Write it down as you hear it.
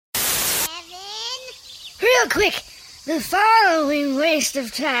Real quick, the following waste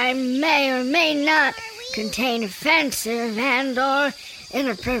of time may or may not contain offensive and or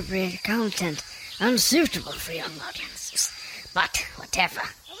inappropriate content unsuitable for young audiences. But whatever. Are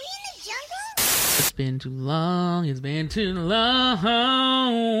we in the jungle? It's been too long. It's been too long.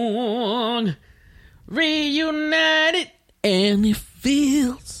 Reunited, and it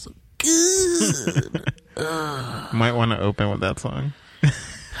feels so good. Might want to open with that song.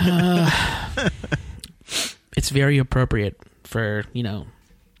 It's very appropriate for, you know,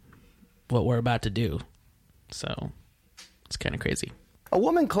 what we're about to do. So, it's kind of crazy. A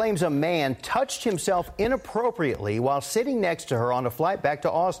woman claims a man touched himself inappropriately while sitting next to her on a flight back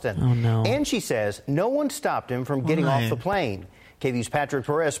to Austin. Oh, no. And she says no one stopped him from getting off the plane. KVU's Patrick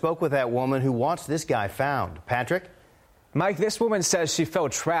Perez spoke with that woman who wants this guy found. Patrick? Mike, this woman says she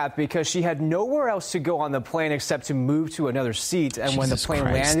felt trapped because she had nowhere else to go on the plane except to move to another seat. And when the plane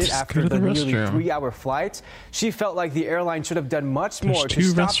landed after the nearly 3-hour flight, she felt like the airline should have done much more to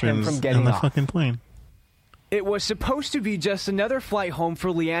stop him from getting off. Fucking plane. It was supposed to be just another flight home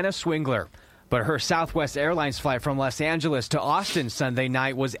for Leanna Swingler. But her Southwest Airlines flight from Los Angeles to Austin Sunday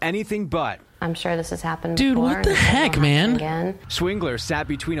night was anything but. I'm sure this has happened Dude, before. what the heck, man? Again. Swingler sat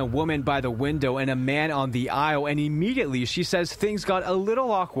between a woman by the window and a man on the aisle, and immediately she says things got a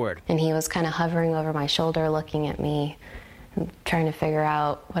little awkward. And he was kind of hovering over my shoulder, looking at me, trying to figure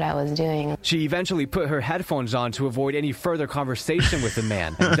out what I was doing. She eventually put her headphones on to avoid any further conversation with the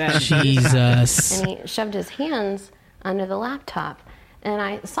man. And then Jesus. And he shoved his hands under the laptop. And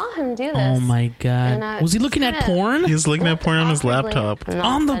I saw him do this. Oh, my God. Was he looking at porn? He was looking at porn on his laptop.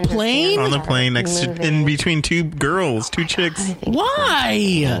 On the plane? On the plane next to, in between two girls, two chicks.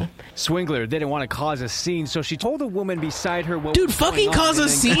 Why? Swingler didn't want to cause a scene, so she told the woman beside her what Dude, was fucking going on, cause a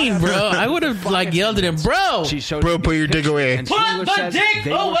and then scene, bro. I would have, like, yelled at him, bro. She showed Bro, him put your dick pictures, away. and Put Swingler the says dick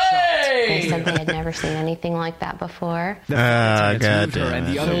they were shocked. They away! said they had never seen anything like that before. The flight attendants God moved her and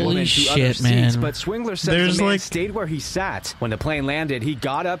the damn other it. woman Holy to other shit, man. seats, but Swingler says There's the man like- stayed where he sat. When the plane landed, he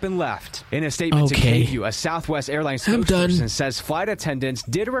got up and left. In a statement Okay. to KVUE, a Southwest Airlines I'm done. spokesperson says flight attendants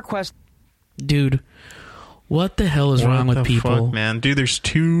did request. Dude, what the hell is wrong What with the people? fuck, man? Dude, there's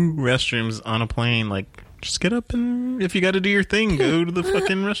 2 restrooms on a plane. Like, just get up and if you got to do your thing, go to the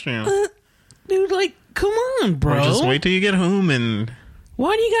fucking restroom. Dude, like, come on, bro. Or just wait till you get home and...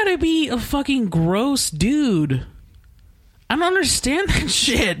 Why do you gotta be a fucking gross dude? I don't understand that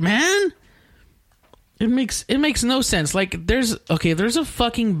shit, man. It makes no sense. Like, there's a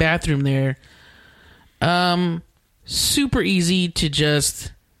fucking bathroom there. Super easy to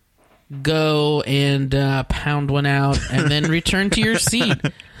just go and pound one out and then return to your seat.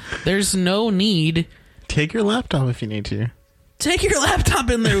 There's no need. Take your laptop if you need to. Take your laptop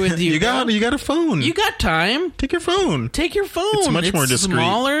in there with you. You got a phone. You got time. Take your phone. Take your phone. It's much more discreet.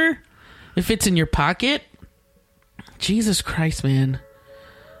 Smaller. It fits in your pocket. Jesus Christ, man.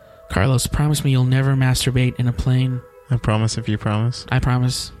 Carlos, promise me you'll never masturbate in a plane. I promise if you promise. I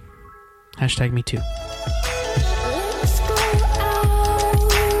promise. Hashtag me too. Let's go out on the street.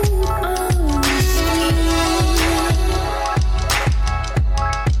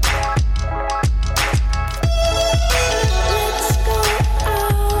 Let's go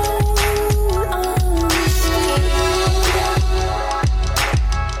out on the street.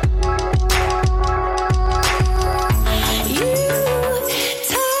 You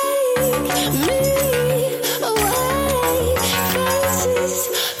take me away.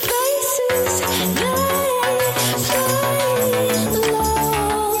 Faces, they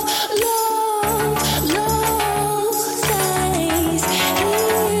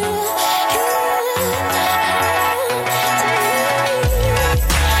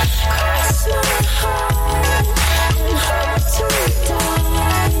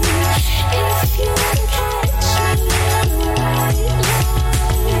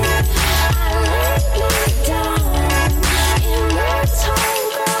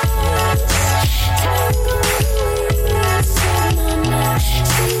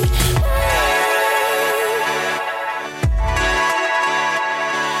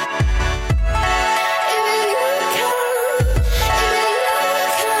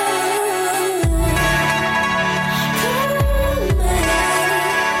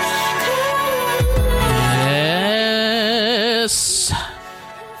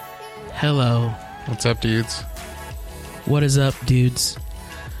Hello. What's up, dudes? What is up, dudes?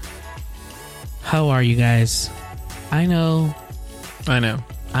 How are you guys? I know. I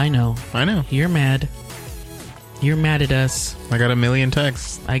know. You're mad. You're mad at us. I got a million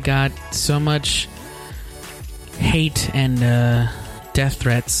texts. I got so much hate and death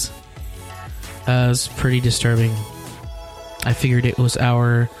threats. It was pretty disturbing. I figured it was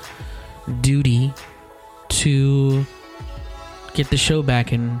our duty to get the show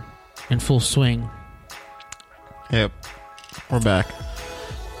back in full swing. Yep. We're back.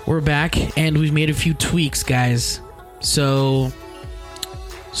 We're back, and we've made a few tweaks, guys. So,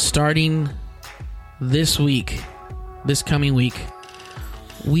 starting this coming week,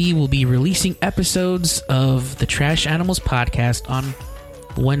 we will be releasing episodes of the Trash Animals podcast on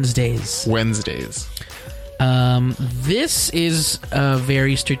Wednesdays. This is a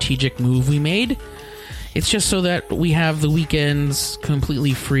very strategic move we made. It's just so that we have the weekends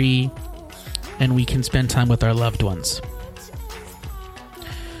completely free and we can spend time with our loved ones.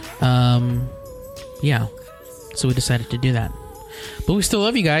 Yeah. So we decided to do that. But we still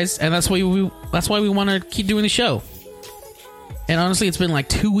love you guys, and that's why we want to keep doing the show. And honestly, it's been like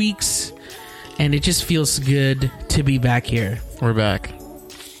 2 weeks, and it just feels good to be back here. We're back.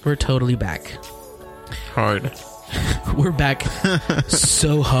 We're totally back. Hard. We're back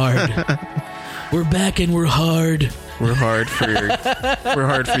so hard. We're back and we're hard. We're hard for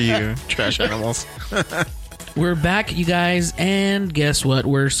you, Trash Animals. We're back, you guys, and guess what?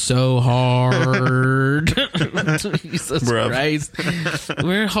 We're so hard. Jesus bruv. Christ.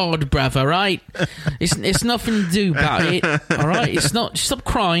 We're hard, bruv, alright? It's nothing to do about it, alright? It's not, stop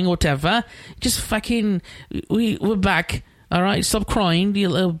crying or whatever. Just fucking, we're back, alright? Stop crying, you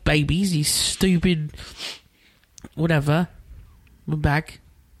little babies, you stupid, whatever. We're back.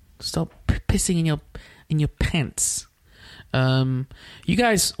 Stop pissing in your pants. You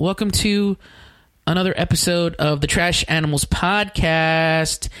guys, welcome to another episode of the Trash Animals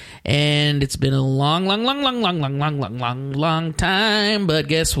podcast, and it's been a long time, but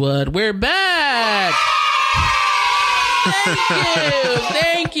guess what? We're back.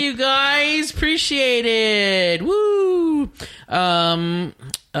 Thank you guys, appreciate it. Woo.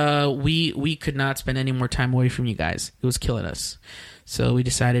 We could not spend any more time away from you guys. It was killing us, so we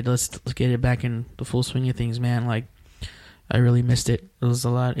decided let's get it back in the full swing of things, man. Like, I really missed it. It was a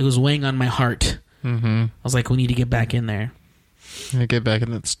lot. It was weighing on my heart. I was like, we need to get back in there. Get back in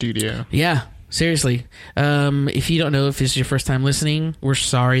that studio. Yeah, seriously. If you don't know, if this is your first time listening, we're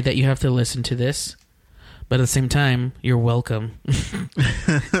sorry that you have to listen to this. But at the same time, you're welcome.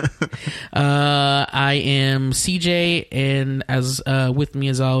 I am CJ, and as with me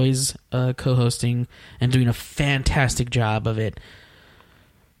as always, co-hosting and doing a fantastic job of it,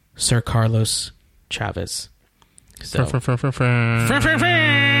 Sir Carlos Chavez. So,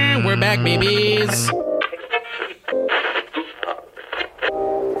 we're back, babies.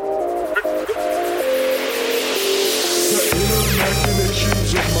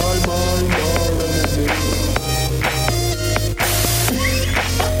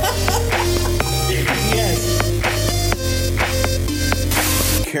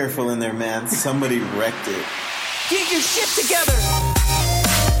 Careful in there, man. Somebody wrecked it. Get your shit together.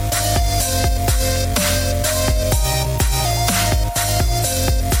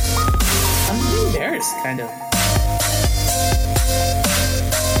 Kind of.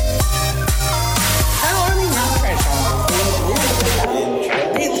 How are we not trash animals?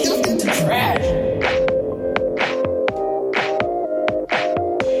 They lived into trash.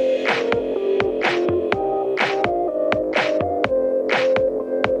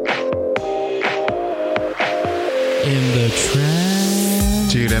 In the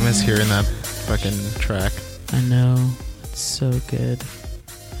trash. Dude, I miss hearing that fucking track. I know. It's so good.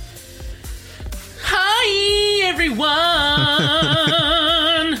 Hi, everyone.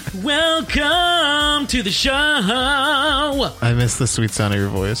 Welcome to the show. I miss the sweet sound of your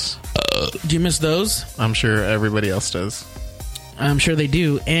voice. Do you miss those? I'm sure everybody else does. I'm sure they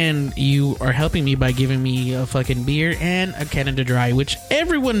do. And you are helping me by giving me a fucking beer and a Canada Dry, which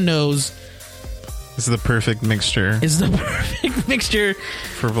everyone knows This is the perfect mixture. Is the perfect mixture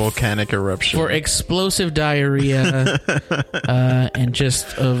for volcanic eruption, for explosive diarrhea, and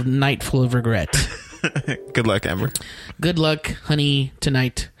just a night full of regret. Good luck, Amber. Good luck, honey,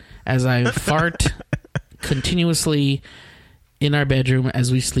 tonight as I fart continuously in our bedroom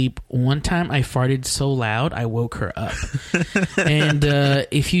as we sleep. One time I farted so loud I woke her up. And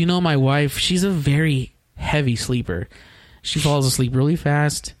if you know my wife, she's a very heavy sleeper. She falls asleep really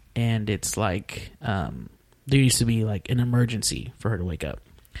fast, and it's like there used to be like an emergency for her to wake up.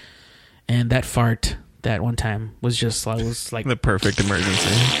 And that fart that one time was just, I was like, the perfect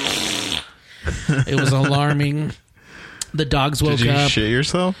emergency. It was alarming. The dogs woke up. Did you shit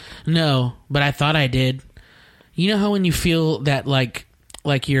yourself? No, but I thought I did. You know how when you feel that like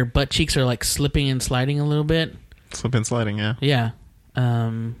your butt cheeks are like slipping and sliding a little bit? Slip and sliding, yeah. Yeah.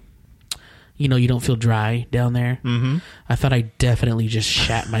 You know, you don't feel dry down there. Mm-hmm. I thought I definitely just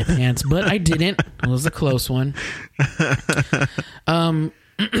shat my pants, but I didn't. It was a close one.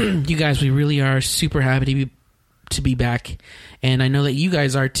 You guys, we really are super happy to be back. And I know that you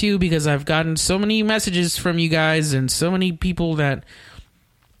guys are too, because I've gotten so many messages from you guys and so many people that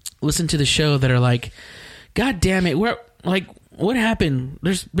listen to the show that are like, God damn it, what happened?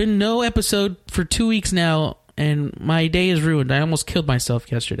 There's been no episode for 2 weeks now, and my day is ruined. I almost killed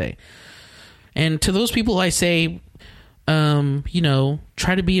myself yesterday. And to those people I say,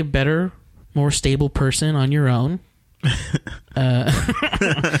 try to be a better, more stable person on your own.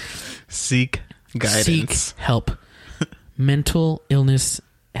 Seek guidance. Seek help. Mental illness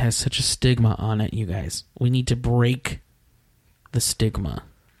has such a stigma on it, you guys. We need to break the stigma.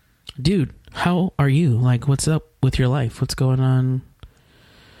 Dude, how are you? Like, what's up with your life? What's going on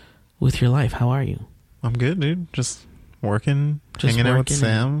with your life? How are you? I'm good, dude. Just working, hanging out with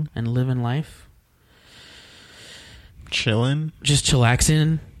Sam. And living life. Chilling. Just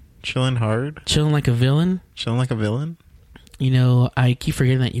chillaxing. Chilling hard. Chilling like a villain. Chilling like a villain. You know, I keep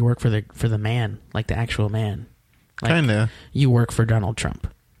forgetting that you work for the man, like the actual man. Like, kinda. You work for Donald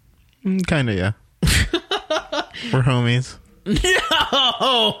Trump. Kinda, yeah. We're homies.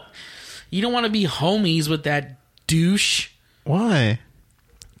 No! You don't want to be homies with that douche. Why?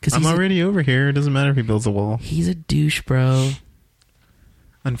 Because I'm already over here. It doesn't matter if he builds a wall. He's a douche, bro.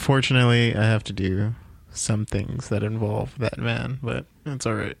 Unfortunately, I have to do some things that involve that man, but it's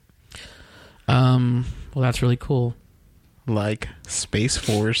all right. Well, that's really cool. Like Space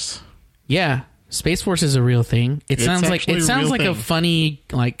Force. Yeah, Space Force is a real thing. It sounds like a funny,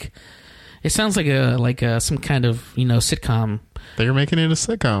 like, it sounds like a some kind of, sitcom. They're making it a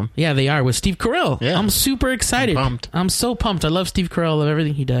sitcom. Yeah, they are, with Steve Carell. Yeah. I'm super excited. I'm so pumped. I love Steve Carell. I love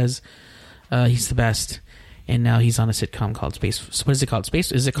everything he does. He's the best. And now he's on a sitcom called Space. What is it called?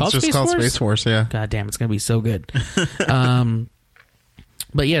 Is it called Space Force? It's just called Space Force, yeah. God damn, it's going to be so good.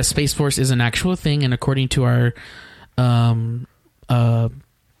 But yeah, Space Force is an actual thing, and according to our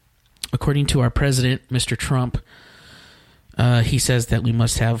president, Mr. Trump, he says that we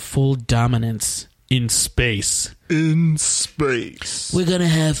must have full dominance in space. In space. We're going to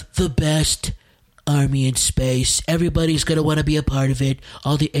have the best army in space. Everybody's going to want to be a part of it.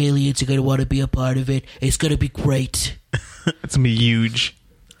 All the aliens are going to want to be a part of it. It's going to be great. It's going to be huge.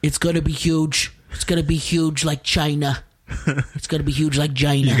 It's going to be huge. It's going to be huge like China. It's going to be huge like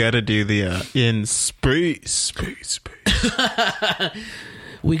China. You got to do the in space.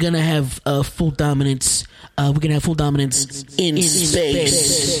 We're going to have full dominance. We're going to have full dominance in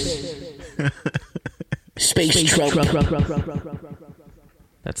space. Space Trump.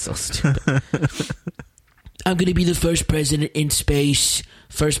 That's so stupid. I'm going to be the first president in space.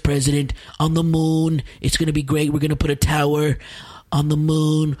 First president on the moon. It's going to be great. We're going to put a tower on the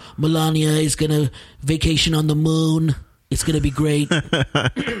moon. Melania is going to vacation on the moon. It's going to be great.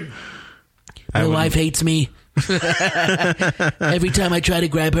 My wife hates me. Every time I try to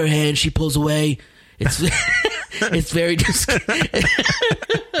grab her hand, she pulls away. It's very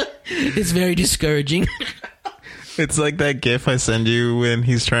it's very discouraging. It's like that gif I send you when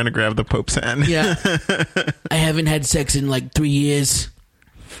he's trying to grab the Pope's hand. Yeah. I haven't had sex in like 3 years.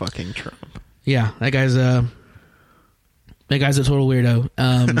 Fucking Trump. Yeah, that guy's a total weirdo.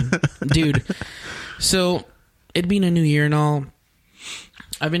 Dude. So, it being a new year and all,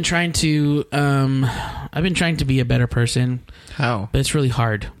 I've been trying to be a better person. How? But it's really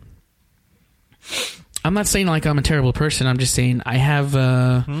hard. I'm not saying like I'm a terrible person. I'm just saying I have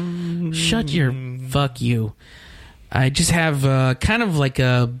shut your fuck you. I just have kind of like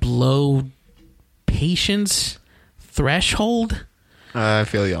a low patience threshold. I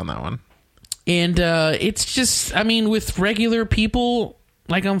feel you on that one. And it's just, I mean, with regular people,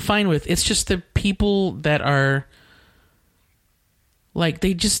 like I'm fine with. It's just the people that are like,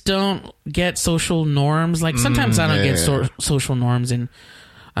 they just don't get social norms. Like sometimes I don't get social norms, and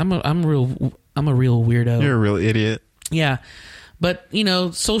I'm a real weirdo. You're a real idiot. Yeah. But,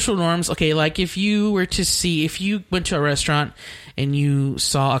 social norms, okay, like if you went to a restaurant and you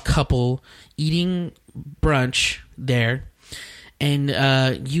saw a couple eating brunch there,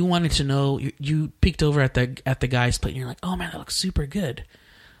 and you wanted to know, you peeked over at the guy's plate and you're like, oh man, that looks super good.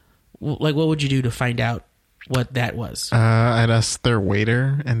 Like, what would you do to find out what that was? I'd ask their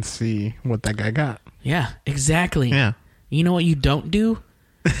waiter and see what that guy got. Yeah, exactly. Yeah. You know what you don't do?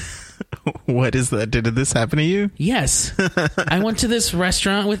 What is that? Did this happen to you? Yes. I went to this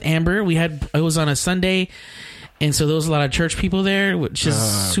restaurant with Amber. It was on a Sunday, and so there was a lot of church people there, which is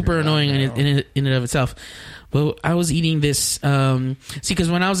super annoying in and of itself. But I was eating this, because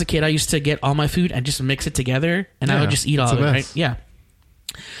when I was a kid, I used to get all my food and just mix it together, and I would just eat all of it, right? Yeah.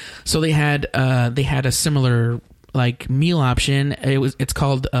 So they had a similar like meal option. It's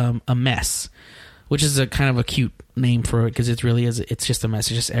called a mess, which is a kind of a cute name for it because it really is. It's just a mess.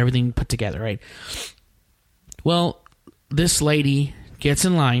 It's just everything put together, right? Well, this lady gets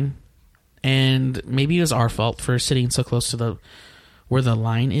in line, and maybe it was our fault for sitting so close to where the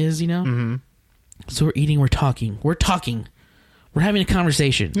line is, you know? Mm-hmm. So we're eating, we're talking. We're having a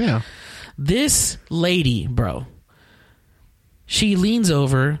conversation. Yeah. This lady, bro, she leans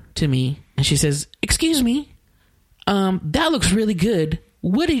over to me and she says, "Excuse me, that looks really good.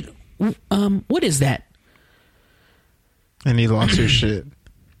 What is that?" And he lost her shit.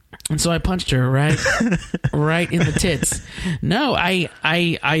 And so I punched her right in the tits. No,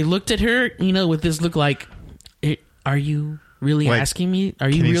 I looked at her, you know, with this look like, are you really asking me? Are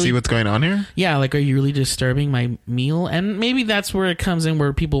you Can you really see what's going on here? Yeah, like, are you really disturbing my meal? And maybe that's where it comes in,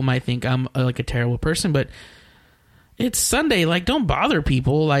 where people might think I'm like a terrible person, but it's Sunday. Like, don't bother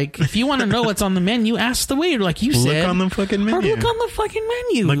people. Like, if you want to know what's on the menu, ask the waiter, like you said. Look on the fucking menu. Or look on the fucking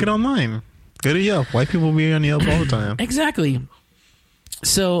menu. Look it online. Go to Yelp. White people be on Yelp all the time. Exactly.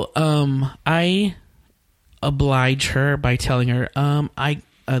 So, I oblige her by telling her,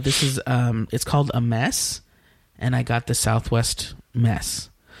 this is, it's called a mess, and I got the Southwest mess.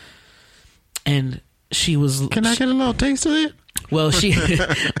 And she was... Can I get a little taste of it? Well, she...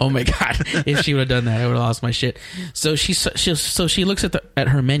 oh my God. If she would have done that, I would have lost my shit. So she looks at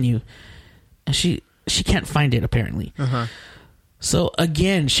her menu, and she can't find it, apparently. Uh-huh. So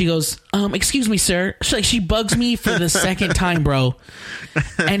again, she goes, "Excuse me, sir." She bugs me for the second time, bro.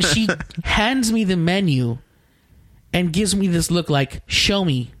 And she hands me the menu and gives me this look like, "Show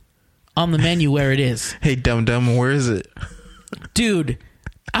me on the menu where it is." Hey, dum-dum, where is it? Dude,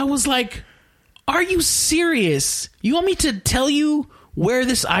 I was like, are you serious? You want me to tell you where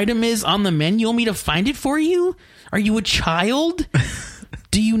this item is on the menu? You want me to find it for you? Are you a child?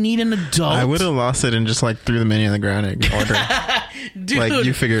 Do you need an adult? I would have lost it and just like threw the menu on the ground and ordered. Dude. Like,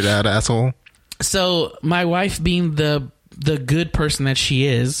 you figured it out, asshole. So my wife, being the good person that she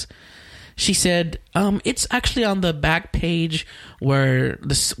is, she said, "It's actually on the back page where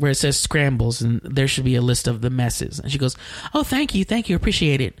it says scrambles, and there should be a list of the messes." And she goes, "Oh, thank you,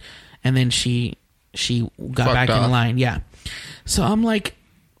 appreciate it." And then she got Fucked back off. in line. Yeah. So I'm like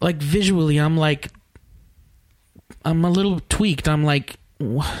visually, I'm a little tweaked. I'm like,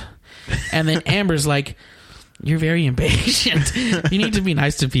 what? And then Amber's like, "You're very impatient. You need to be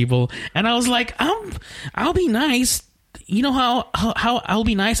nice to people." And I was like, I'll be nice. You know how I'll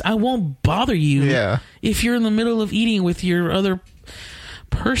be nice? I won't bother you. Yeah. If you're in the middle of eating with your other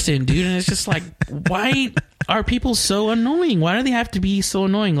person, dude. And it's just like, why are people so annoying? Why do they have to be so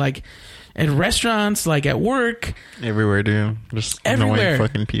annoying? Like, at restaurants, like at work. Everywhere, dude. Just Everywhere. Annoying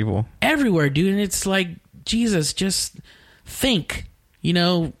fucking people. Everywhere, dude. And it's like, Jesus, just think. You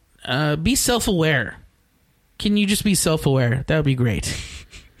know, be self-aware. Can you just be self-aware? That would be great.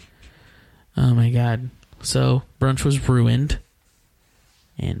 Oh my God. So brunch was ruined,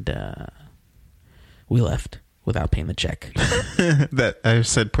 and we left without paying the check. That I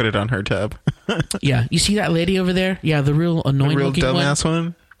said, put it on her tab. Yeah, you see that lady over there? Yeah, the real annoying, real looking dumbass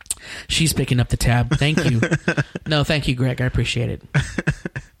one. She's picking up the tab. Thank you. No, thank you, Greg. I appreciate it.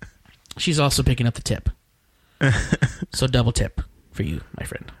 She's also picking up the tip. So double tip for you, my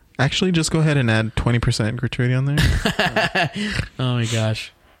friend. Actually, just go ahead and add 20% gratuity on there. Oh my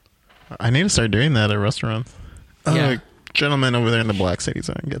gosh. I need to start doing that at restaurants. Yeah. Gentleman over there in the Black City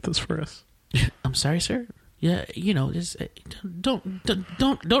Zone, get this for us. I'm sorry, sir. Yeah, you know, just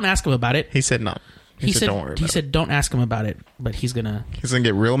don't ask him about it. He said no. He said don't worry about He said don't ask him about it, but he's gonna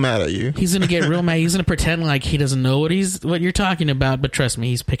get real mad at you. He's gonna get real mad. He's gonna pretend like he doesn't know what you're talking about, but trust me,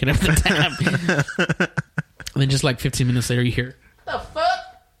 he's picking up the tab. And then just like 15 minutes later, you hear, "The fuck?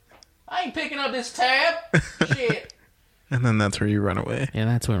 I ain't picking up this tab." Shit. And then that's where you run away. Yeah,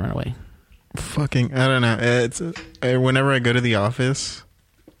 that's where I run away. Fucking, I don't know. It's whenever I go to the office,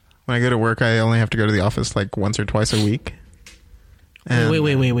 when I go to work, I only have to go to the office like once or twice a week. And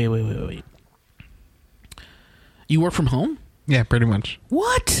Wait. You work from home? Yeah, pretty much.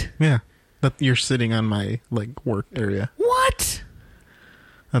 What? Yeah. You're sitting on my like work area. What?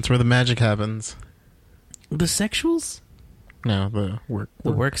 That's where the magic happens. The sexuals? No, the work.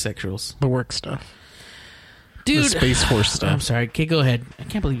 The work sexuals. The work stuff. Dude. The Space Force stuff. I'm sorry. Okay, go ahead. I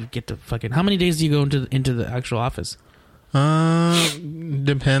can't believe you get to fucking... How many days do you go into the actual office?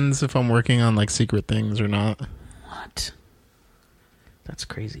 Depends if I'm working on like secret things or not. What? That's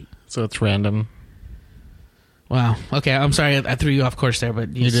crazy. So it's random. Wow. Okay, I'm sorry I threw you off course there,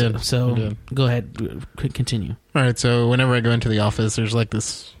 but you did. So you did. Go ahead. Continue. All right. So whenever I go into the office, there's like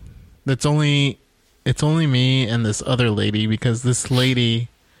this. It's only me and this other lady, because this lady,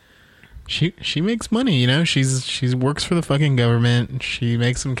 she makes money. You know, she's works for the fucking government. She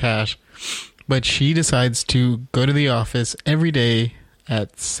makes some cash, But she decides to go to the office every day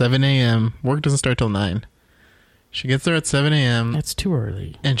at 7 a.m. Work doesn't start till 9. She gets there at 7 a.m. That's too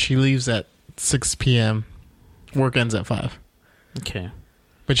early. And she leaves at 6 p.m. Work ends at 5. Okay.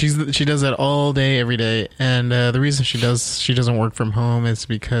 But she does that all day, every day. And the reason she doesn't work from home is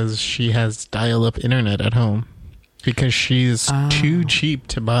because she has dial-up internet at home. Because she's too cheap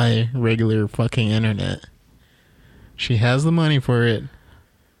to buy regular fucking internet. She has the money for it.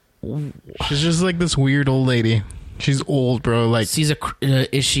 She's just like this weird old lady. She's old, bro. Like,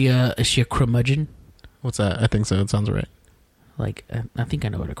 is she a curmudgeon? What's that? I think so. It sounds right. Like, I think I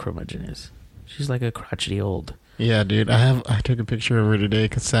know what a curmudgeon is. She's like a crotchety old. Yeah, dude. I took a picture of her today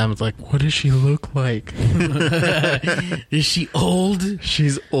because Sam's like, "What does she look like?" Is she old?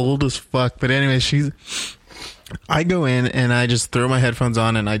 She's old as fuck. But anyway, I go in and I just throw my headphones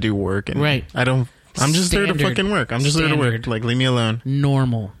on and I do work. And right. I'm just there to fucking work. I'm just there to work. Like, leave me alone.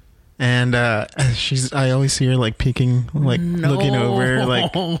 Normal. And I always see her like peeking, like looking over,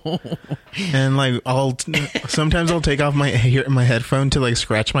 like, and like sometimes I'll take off my headphone to like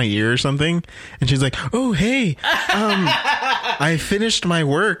scratch my ear or something, and she's like, "Oh hey, I finished my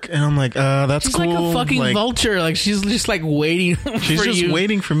work," and I'm like, "That's she's cool." She's like a fucking vulture. Like, she's just like waiting. She's just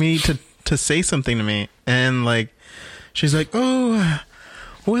waiting for me to say something to me, and like, she's like, "Oh.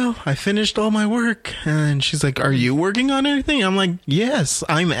 Well, I finished all my work." And she's like, "Are you working on anything?" I'm like, "Yes,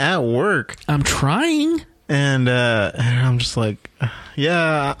 I'm at work. I'm trying." And I'm just like,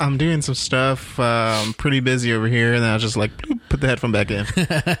 "Yeah, I'm doing some stuff. I'm pretty busy over here." And I was just like, bloop, put the headphone back in.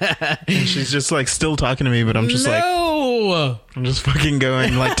 And she's just like still talking to me, but I'm just like, I'm just fucking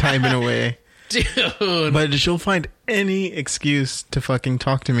going, like typing away. Dude. But she'll find any excuse to fucking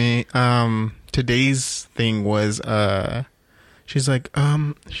talk to me. Today's thing was, she's like,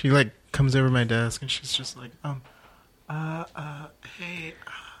 she like comes over my desk and she's just like, hey,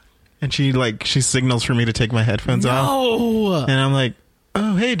 and she signals for me to take my headphones off. And I'm like,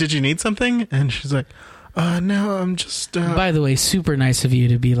 "Oh, hey, did you need something?" And she's like, "No, I'm just." By the way, super nice of you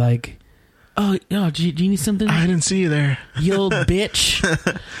to be like, "Oh, do you need something?" I didn't see you there, you old bitch.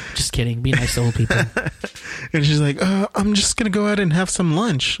 Just kidding. Be nice to old people. And she's like, "I'm just gonna go out and have some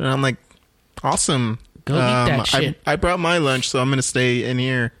lunch." And I'm like, "Awesome. Go eat that shit." I brought my lunch, so I'm going to stay in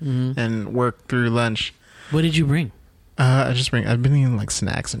here and work through lunch. What did you bring? I've been eating like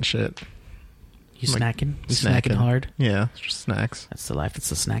snacks and shit. You snacking? You snacking hard? Yeah, just snacks. That's the life. It's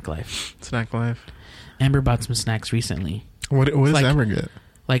the snack life. Snack life. Amber bought some snacks recently. What does Amber get?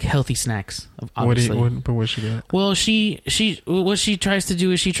 Like healthy snacks, obviously. But what she get? Well, what she tries to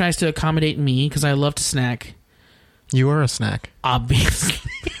do is she tries to accommodate me because I love to snack. You are a snack. Obviously.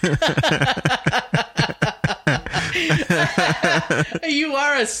 You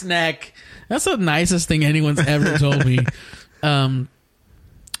are a snack. That's the nicest thing anyone's ever told me.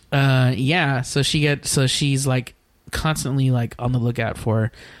 Yeah. So she's like constantly like on the lookout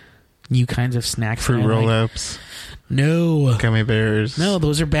for new kinds of snacks. Fruit roll-ups. No. Gummy bears. No,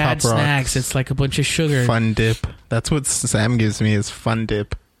 those are bad snacks. It's like a bunch of sugar. Fun dip. That's what Sam gives me is fun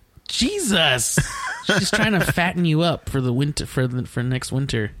dip. Jesus. She's trying to fatten you up for the winter, for next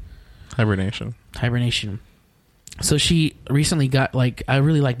winter. Hibernation. So she recently got like, I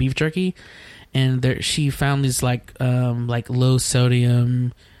really like beef jerky, and she found these like low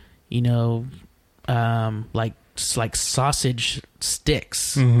sodium, like sausage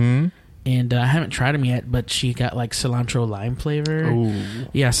sticks. Mm-hmm. And I haven't tried them yet, but she got like cilantro lime flavor. Ooh.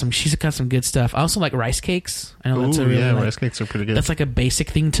 Yeah, she's got some good stuff. I also like rice cakes. I know that's a really rice cakes are pretty good. That's like a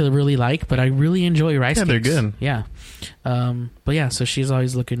basic thing to really like, but I really enjoy rice cakes. Yeah, they're good. Yeah. But yeah, so she's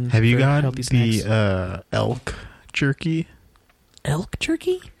always looking Have you for got healthy snacks. The elk jerky? Elk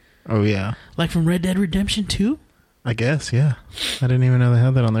jerky? Oh, yeah. Like from Red Dead Redemption 2? I guess, yeah. I didn't even know they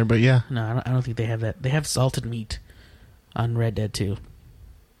had that on there, but yeah. No, I don't think they have that. They have salted meat on Red Dead 2.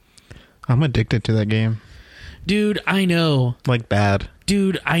 I'm addicted to that game. Dude, I know. Like bad.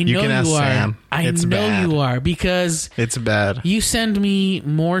 Dude, I know you can ask you are. Sam. It's bad. You are because it's bad. You send me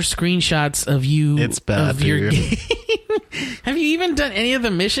more screenshots of you. It's bad, of your game. Have you even done any of the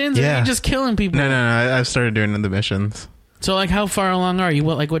missions? Yeah. Or are you just killing people? No. I've started doing the missions. So, like, how far along are you?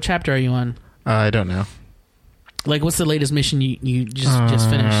 What chapter are you on? I don't know. Like, what's the latest mission you just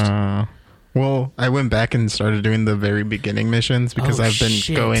finished? Well, I went back and started doing the very beginning missions because I've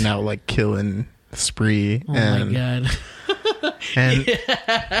been going out like killing spree. Oh my god!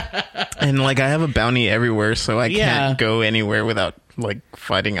 and like I have a bounty everywhere, so I can't go anywhere without like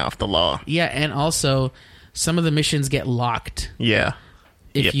fighting off the law. Yeah, and also some of the missions get locked. Yeah,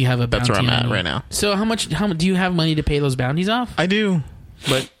 if you have a bounty. That's where I'm at right now. So how much do you have money to pay those bounties off? I do,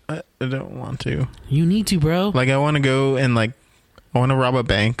 but I don't want to. You need to, bro. Like I want to go and like I want to rob a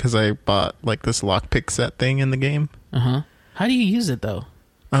bank because I bought like this lockpick set thing in the game. How do you use it though?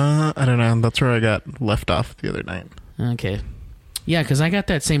 I don't know. That's where I got left off the other night. Okay. Yeah, because I got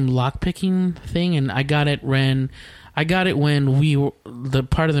that same lockpicking thing, and I got it when the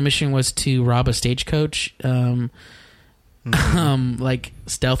part of the mission was to rob a stagecoach, like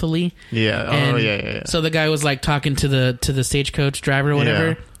stealthily. Yeah. And yeah. So the guy was like talking to the stagecoach driver or whatever,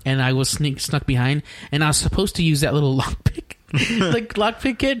 Yeah. and I was snuck behind, and I was supposed to use that little lockpick. Like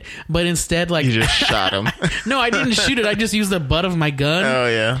lockpick it, but instead, like, You just shot him. No, I didn't shoot it. I just used the butt of my gun. Oh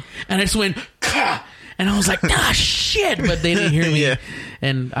yeah. And I just went, "Kah!" And I was like, shit! But they didn't hear me, Yeah.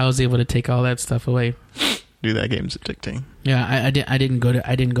 and I was able to take all that stuff away. Dude, that game's addicting. Yeah, I didn't go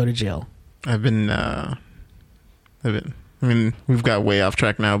to jail. I mean, we've got way off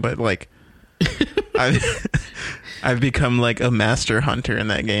track now, but like, I've become like a master hunter in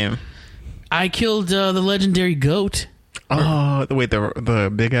that game. I killed the legendary goat. Oh, wait,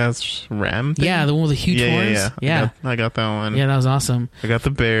 the big ass ram thing? Yeah, the one with the huge horns. Yeah. I got that one. Yeah, that was awesome. I got the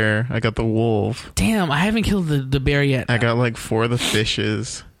bear. I got the wolf. Damn, I haven't killed the bear yet. I got like 4 of the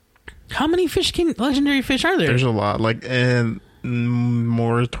fishes. How many legendary fish are there? There's a lot. Like, and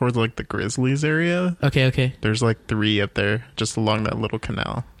more towards like the grizzlies area. Okay. There's like 3 up there, just along that little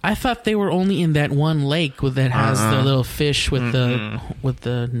canal. I thought they were only in that one lake that has the little fish with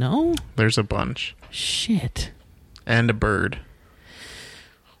the no. There's a bunch. Shit. And a bird.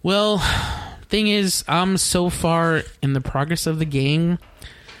 Well, thing is, I'm so far in the progress of the game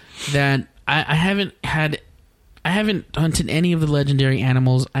that I haven't hunted any of the legendary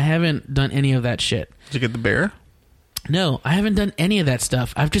animals. I haven't done any of that shit. Did you get the bear? No, I haven't done any of that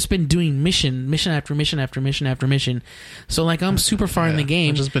stuff. I've just been doing mission after mission after mission after mission. So like I'm super far in the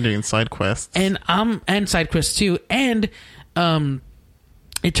game. I've just been doing side quests. And side quests too. And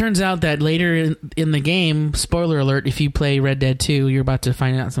it turns out that later in the game, spoiler alert, if you play Red Dead 2, you're about to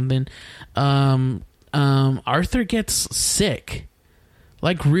find out something. Arthur gets sick.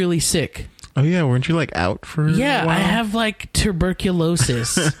 Like really sick. Oh yeah, weren't you like out for a while? I have like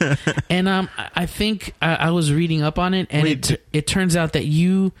tuberculosis. And I think I was reading up on it, and it turns out that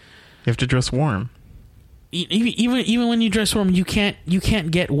you have to dress warm. Even when you dress warm, you can't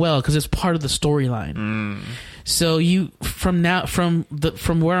get well because it's part of the storyline. So you from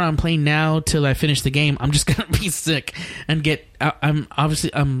where I'm playing now till I finish the game, I'm just gonna be sick and I'm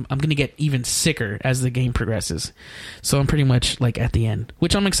gonna get even sicker as the game progresses. So I'm pretty much like at the end,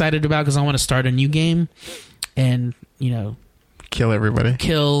 which I'm excited about because I want to start a new game and kill everybody.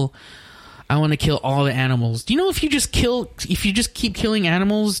 I want to kill all the animals. Do you know if you just keep killing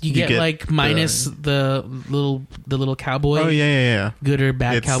animals, you get like minus the little cowboy? Oh yeah. Good or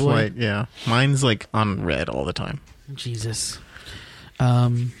bad it's cowboy? Like, yeah, mine's like on red all the time. Jesus.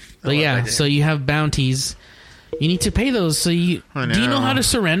 But yeah, so you have bounties. You need to pay those. So do you know how to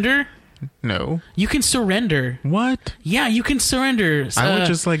surrender? No. You can surrender. What? Yeah, you can surrender. I would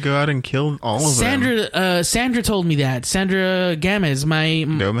just like go out and kill all of them. Sandra told me that. Sandra Gomez, my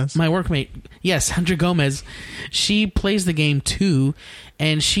workmate. Yes, Sandra Gomez. She plays the game too,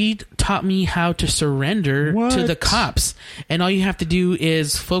 and she taught me how to surrender to the cops. And all you have to do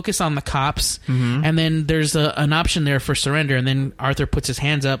is focus on the cops, and then there's an option there for surrender. And then Arthur puts his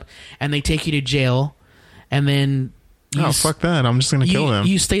hands up, and they take you to jail, and then. Fuck that. I'm just going to kill them.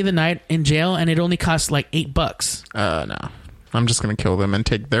 You stay the night in jail, and it only costs like $8. No. I'm just going to kill them and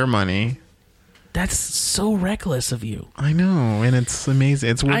take their money. That's so reckless of you. I know, and it's amazing.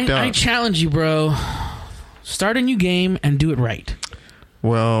 It's worked out. I challenge you, bro. Start a new game and do it right.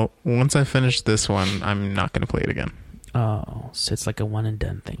 Well, once I finish this one, I'm not going to play it again. Oh, so it's like a one and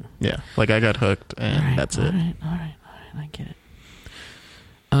done thing. Yeah, like I got hooked, and that's it. All right. I get it.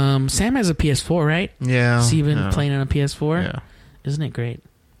 Sam has a PS4, right? Yeah. So you've been playing on a PS4? Yeah. Isn't it great?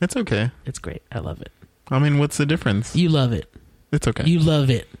 It's okay. It's great. I love it. I mean, what's the difference? You love it. It's okay. You love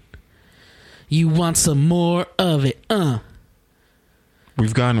it. You want some more of it.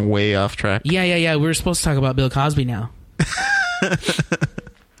 We've gone way off track. Yeah. We're supposed to talk about Bill Cosby now.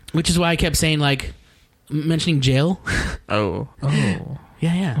 Which is why I kept saying, like, mentioning jail. Oh.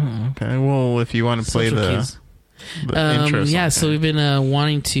 Yeah. Oh, okay. Well, if you want to play the intro song, so we've been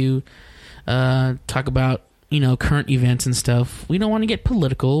wanting to talk about current events and stuff. We don't want to get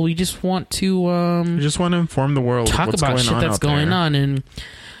political. We just want to inform the world. Talk about shit that's going on. And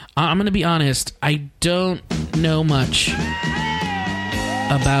I'm going to be honest. I don't know much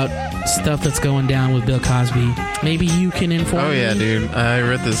about stuff that's going down with Bill Cosby. Maybe you can inform me. Oh yeah, dude. I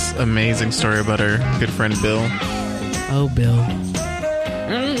read this amazing story about our good friend Bill. Oh, Bill.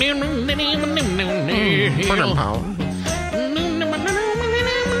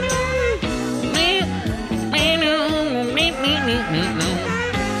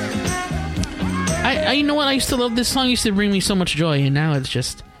 You know what? I used to love this song. It used to bring me so much joy, and now it's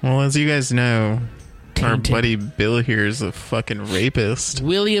just... Well, as you guys know, tainted. Our buddy Bill here is a fucking rapist.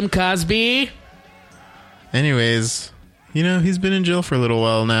 William Cosby. Anyways, you know, he's been in jail for a little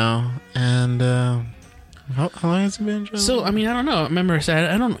while now, and how long has he been in jail? So, I mean, I don't know. Remember,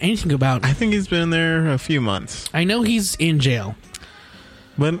 I don't know anything about... I think he's been there a few months. I know he's in jail.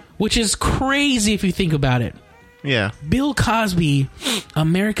 But, which is crazy if you think about it. Yeah. Bill Cosby,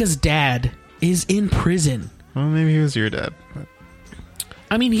 America's dad, is in prison. Well, maybe he was your dad. But.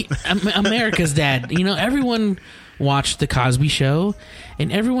 I mean, America's dad. You know, everyone watched The Cosby Show,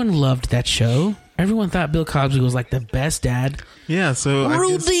 and everyone loved that show. Everyone thought Bill Cosby was like the best dad. Yeah, so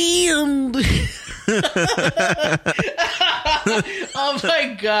Rudy and... Oh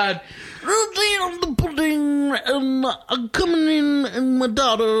my God. Rudy and the pudding, and I'm coming in, and my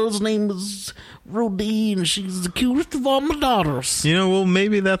daughter's name is Rudy, and she's the cutest of all my daughters. You know, well,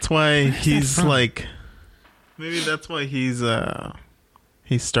 maybe that's why he's like... Maybe that's why he's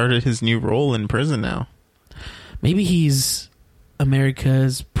he started his new role in prison now. Maybe he's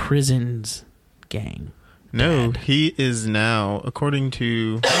America's prisons gang. No, he is now, according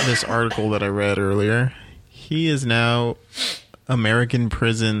to this article that I read earlier, he is now American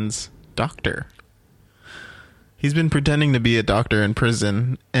prisons doctor. He's been pretending to be a doctor in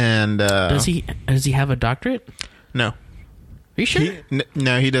prison, and does he have a doctorate? No. Are you sure?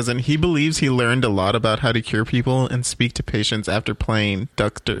 No, he doesn't. He believes he learned a lot about how to cure people and speak to patients after playing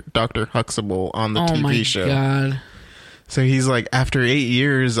Dr. Huxtable on the TV show. Oh my God. So he's like, after 8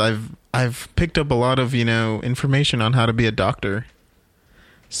 years, I've picked up a lot of, you know, information on how to be a doctor.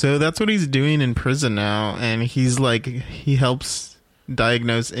 So that's what he's doing in prison now, and he's like, he helps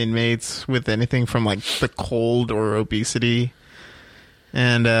diagnose inmates with anything from like the cold or obesity.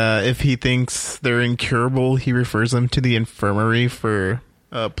 And if he thinks they're incurable, he refers them to the infirmary for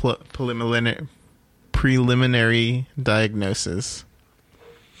preliminary diagnosis.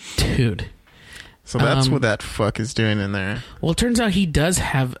 Dude. So that's what that fuck is doing in there. Well, it turns out he does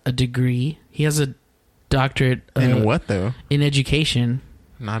have a degree. He has a doctorate. In what, though? In education.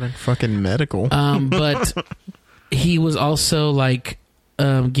 Not in fucking medical. But he was also, like,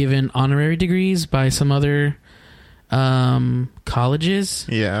 given honorary degrees by some other colleges.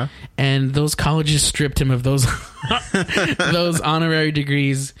 Yeah. And those colleges stripped him of those those honorary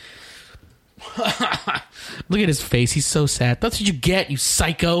degrees. Look at his face. He's so sad. That's what you get, you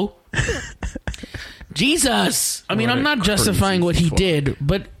psycho. Jesus. I mean, I'm not justifying what he did,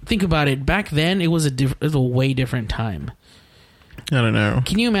 but think about it. Back then, it was a way different time. I don't know.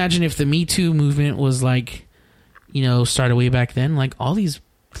 Can you imagine if the Me Too movement was like, you know, started way back then? Like, all these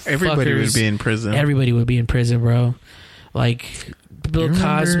everybody would be in prison. Everybody would be in prison, bro. Like, Bill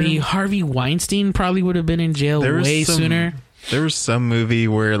Cosby, Harvey Weinstein probably would have been in jail way sooner. There was some movie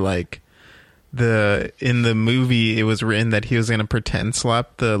where, like, in the movie it was written that he was gonna pretend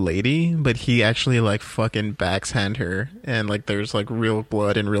slap the lady, but he actually like fucking backhand her, and like there's like real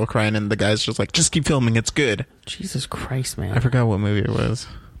blood and real crying, and the guy's just like, just keep filming, it's good. Jesus Christ, man. I forgot what movie it was,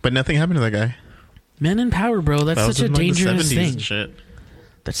 but nothing happened to that guy. Men in power, bro. That's such a dangerous thing. Shit.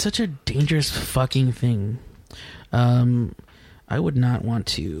 That's such a dangerous fucking thing. I would not want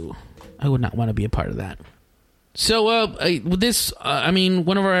to be a part of that. So with this, I mean,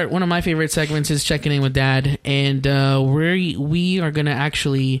 one of my favorite segments is checking in with Dad, and we are gonna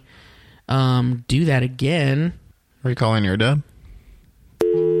actually do that again. Are you calling your dad?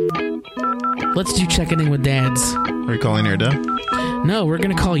 Let's do checking in with Dads. Are you calling your dad? No, we're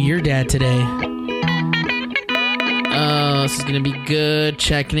gonna call your dad today. This is gonna be good.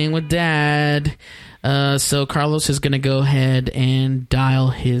 Checking in with Dad. So Carlos is gonna go ahead and dial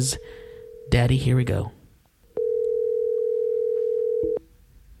his daddy. Here we go.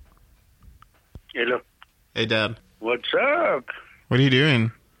 Hello. Hey, Dad. What's up? What are you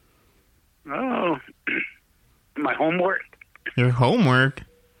doing? Oh, my homework. Your homework?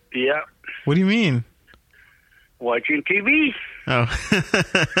 Yeah. What do you mean? Watching TV. Oh.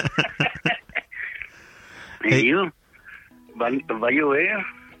 And hey. You? Va llover?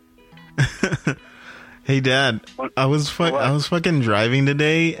 Hey, Dad. I was fucking driving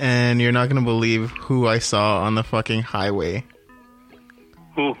today, and you're not gonna believe who I saw on the fucking highway.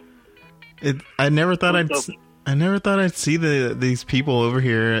 Who? I never thought I'd see these people over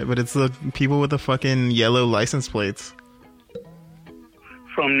here, but it's the people with the fucking yellow license plates.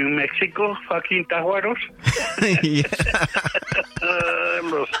 From New Mexico, fucking tajuaros. Yeah.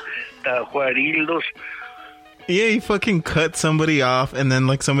 Los tajuarildos. Yeah, he fucking cut somebody off, and then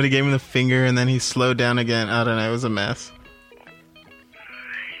like somebody gave him the finger, and then he slowed down again. I don't know, it was a mess.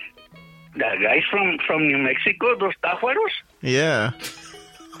 That guys from New Mexico, those tajuaros? Yeah.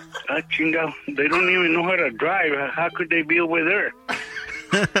 Chingo. They don't even know how to drive. How could they be over there?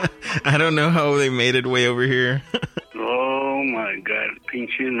 I don't know how they made it way over here. Oh, my God.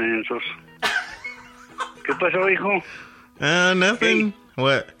 Pinches mensos. ¿Qué pasó, hijo? Nothing. Hey.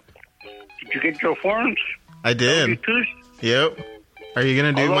 What? Did you get your forms? I did. Yep. Are you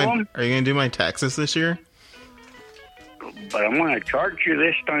gonna do my taxes this year? But I'm gonna charge you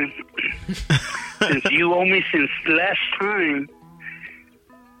this time. Since you owe me since last time.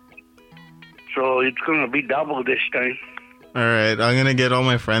 So it's gonna be double this time. Alright, I'm gonna get all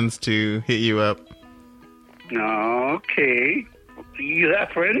my friends to hit you up. Okay. You have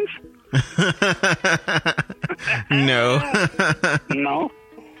friends? No. No?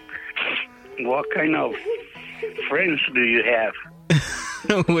 What kind of friends do you have?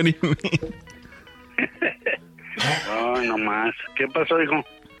 What do you mean? Oh, no más. ¿Qué pasó, hijo?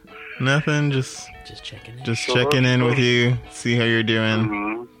 Nothing, just checking in. Just checking in with you, see how you're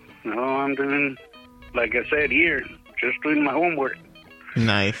doing. No, I'm doing, like I said here, just doing my homework.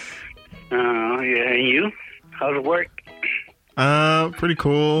 Nice. Yeah, and you? How's work? Pretty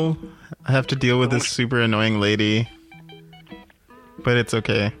cool. I have to deal with this super annoying lady, but it's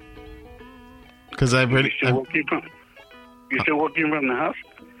okay. Cause You still working from the house?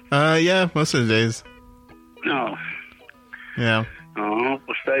 Yeah, most of the days. No. Yeah. Oh,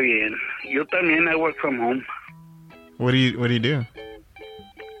 pues está bien. Yo también, I work from home. What do you do?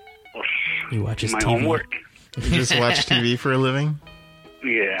 You watch his my TV. Homework. You just watch TV for a living?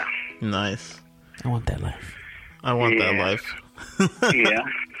 Yeah. Nice. I want that life. I want that life. Yeah.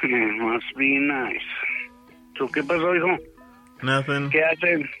 Must be nice. So, ¿qué pasó, hijo? Nothing. ¿Qué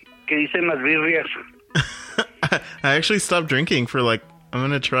hacen? ¿Qué dicen las birrias? I actually stopped drinking for I'm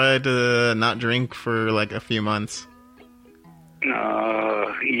gonna try to not drink for a few months.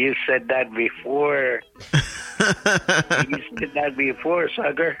 No, you said that before. You said that before,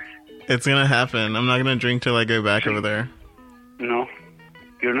 sucker. It's gonna happen. I'm not gonna drink till I go back over there. No.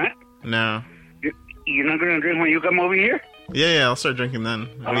 You're not? No. You're not gonna drink when you come over here? Yeah, I'll start drinking then.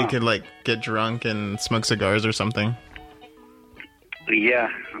 We could get drunk and smoke cigars or something. Yeah,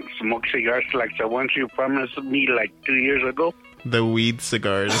 smoke cigars like the ones you promised me 2 years ago. The weed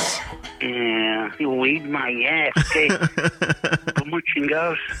cigars. Yeah, you weed my ass, okay? Como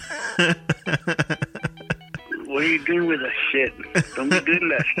chingados. What are you doing with that shit? Don't be doing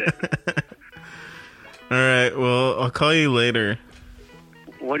that shit. Alright, well, I'll call you later.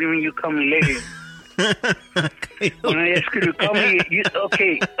 What do you mean you call me later? When I ask you to call me,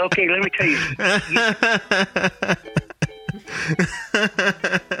 okay, let me tell you.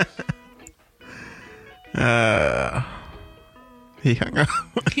 He hung up.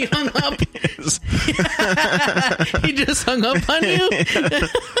 He hung up? He just hung up on you?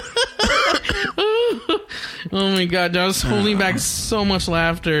 Oh my god, I was holding back so much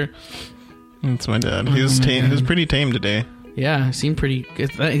laughter. It's my dad. He was tame. He was pretty tame today. Yeah, seemed pretty.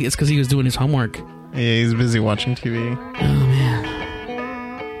 It's because he was doing his homework. Yeah, he's busy watching TV. Oh man.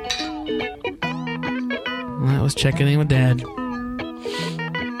 Well, I was checking in with Dad. Oh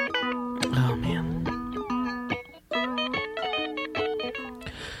man.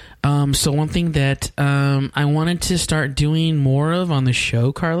 So one thing that I wanted to start doing more of on the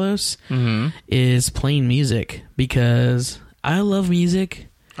show, Carlos, is playing music, because I love music.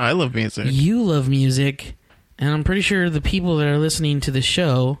 I love music. You love music. And I'm pretty sure the people that are listening to the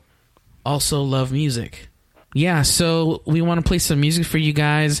show also love music. Yeah, so we want to play some music for you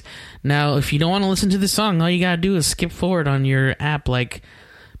guys. Now, if you don't want to listen to the song, all you got to do is skip forward on your app,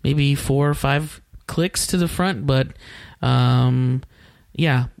 maybe 4 or 5 clicks to the front. But,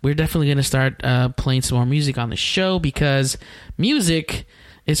 yeah, we're definitely going to start playing some more music on the show, because music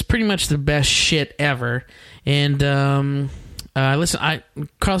is pretty much the best shit ever. And, Carlos,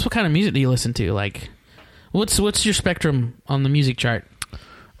 what kind of music do you listen to? What's your spectrum on the music chart?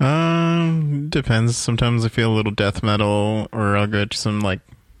 Depends. Sometimes I feel a little death metal, or I'll go to some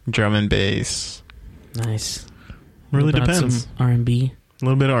drum and bass. Nice. Really depends. Some R&B. A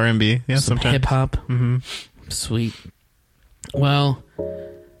little bit of R&B. Yeah, some sometimes. hip hop. Mm-hmm. Sweet. Well,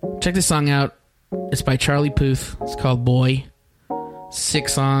 check this song out. It's by Charlie Puth. It's called Boy. Sick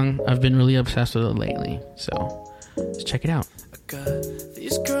song. I've been really obsessed with it lately. So let's check it out. I got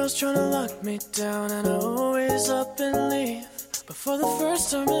these girls trying to lock me down, and I always up and leave. But for the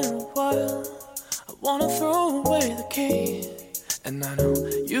first time in a while, I wanna throw away the key. And I know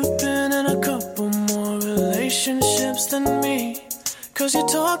you've been in a couple more relationships than me, 'cause you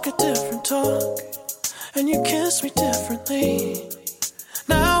talk a different talk, and you kiss me differently.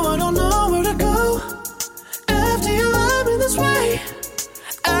 Now I don't know where to go after you love me this way.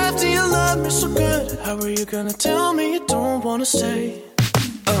 After you love me so good, how are you gonna tell me you don't wanna stay?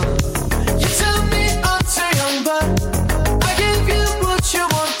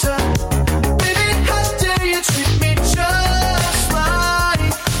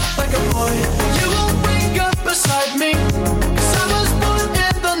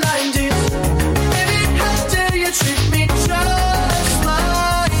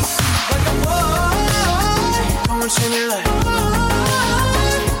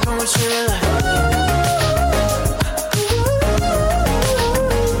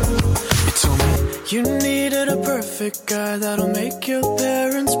 perfect guy that'll make your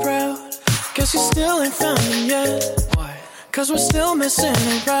parents proud. Guess you still ain't found him yet. Why? 'Cause we're still messing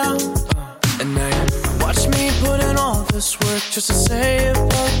around. And now you watch me put in all this work just to say it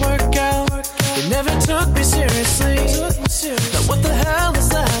won't work out. You never took me seriously. Now what the hell is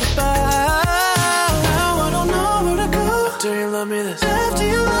that about? Now I don't know where to go. Do you love me this? After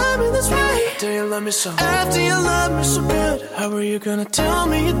you love me this way? Do you love me so? After you love me so good? How are you gonna tell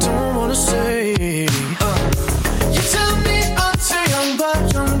me you don't wanna say? You tell me I'm too young, but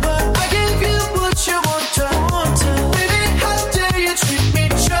I gave you what you wanted. Baby, how dare you treat me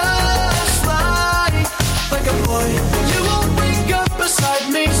just like a boy? You won't wake up beside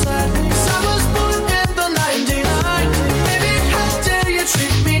me, 'cause I was born in the 90s. Baby, how dare you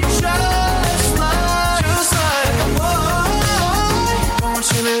treat me just like a boy? Don't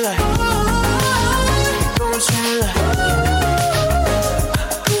treat me like, don't treat me like.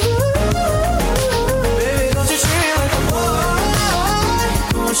 Baby, don't you treat me like a boy?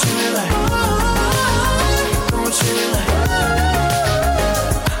 Don't treat me like, don't treat me like.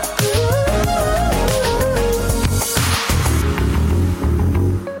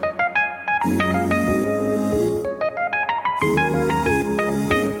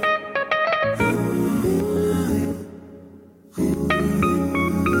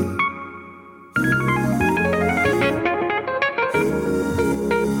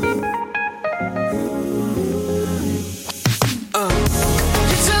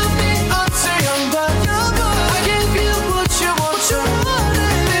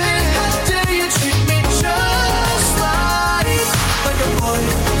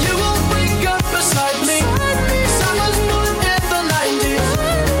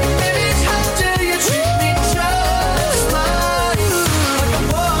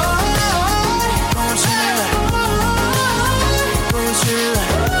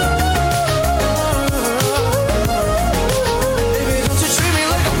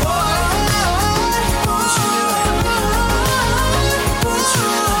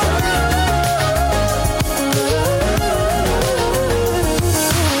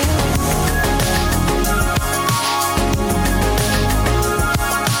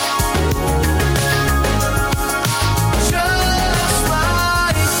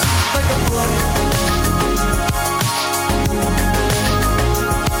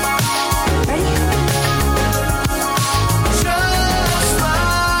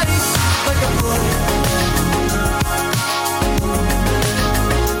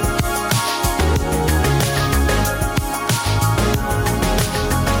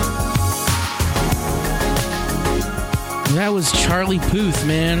 That was Charlie Puth,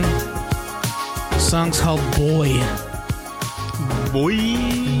 man. The song's called Boy. Boy.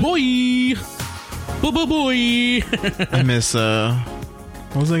 Boy. I miss,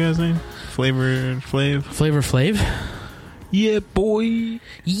 what was that guy's name? Flavor Flav? Yeah, boy.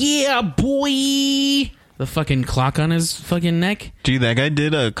 Yeah, boy. The fucking clock on his fucking neck. Dude, that guy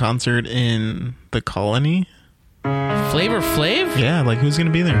did a concert in the Colony. Flavor Flav? Yeah, like who's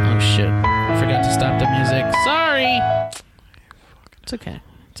gonna be there? Oh shit. Forgot to stop the music. Sorry. It's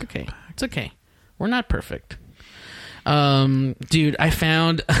okay. We're not perfect. Dude, I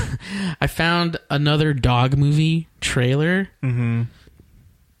found another dog movie trailer. Mm-hmm.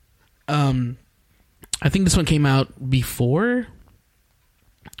 I think this one came out before.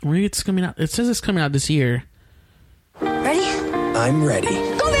 Maybe it's coming out. It says it's coming out this year. Ready? I'm ready.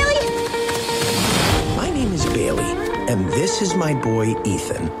 Go, Bailey! My name is Bailey, and this is my boy,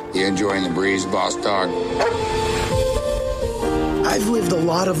 Ethan. You enjoying the breeze, boss dog? I've lived a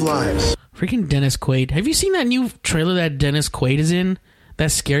lot of lives. Freaking Dennis Quaid. Have you seen that new trailer that Dennis Quaid is in?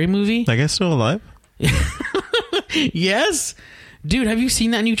 That scary movie? That guy's still alive? Yes? Dude, have you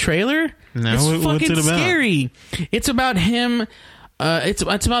seen that new trailer? No, it's what's fucking it about? Scary. It's about him. It's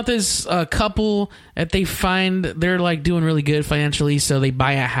about this couple that they find they're like doing really good financially, so they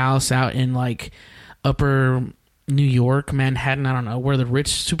buy a house out in like upper New York, Manhattan. I don't know where the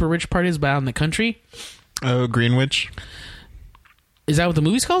super rich part is, but out in the country. Oh, Greenwich. Is that what the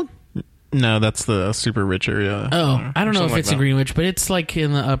movie's called? No, that's the super rich area. Oh, I don't know if it's in Greenwich, but it's like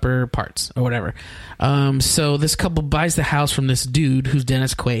in the upper parts or whatever. So this couple buys the house from this dude who's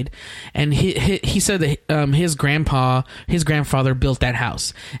Dennis Quaid, and he said that his grandfather built that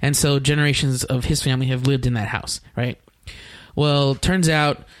house, and so generations of his family have lived in that house, right? Well, turns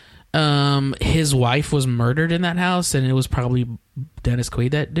out his wife was murdered in that house, and it was probably Dennis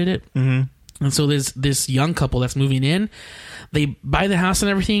Quaid that did it. Mm-hmm. And so there's this young couple that's moving in. They buy the house and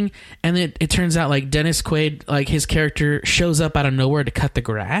everything, and it turns out like Dennis Quaid, like his character, shows up out of nowhere to cut the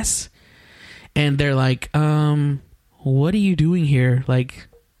grass, and they're like, "What are you doing here? Like,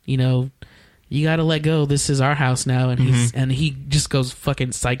 you know, you gotta let go. This is our house now. And he just goes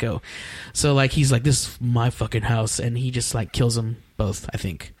fucking psycho. So like, he's like, this is my fucking house. And he just like kills them both, I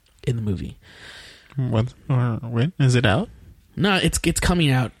think, in the movie. What? When is it out? No, it's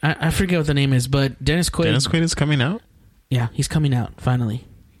coming out. I forget what the name is, but Dennis Quaid. Dennis Quaid is coming out? Yeah, he's coming out finally.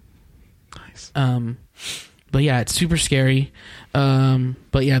 Nice. But yeah, it's super scary.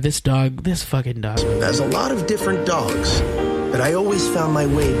 But yeah, this fucking dog. There's a lot of different dogs, but I always found my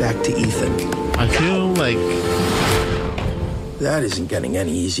way back to Ethan. I feel like that isn't getting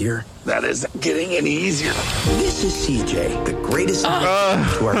any easier. That isn't getting any easier. This is CJ, the greatest.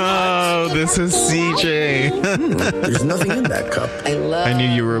 This is CJ. There's nothing in that cup. I knew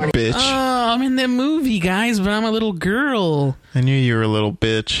you were a bitch. Oh, I'm in the movie, guys, but I'm a little girl. I knew you were a little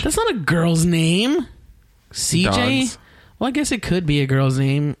bitch. That's not a girl's name. CJ? Dogs. Well, I guess it could be a girl's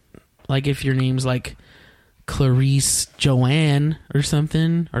name. Like if your name's like Clarice Joanne or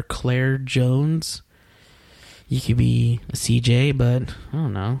something, or Claire Jones. You could be a CJ, but I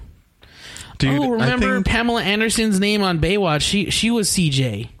don't know. Dude, remember Pamela Anderson's name on Baywatch? She was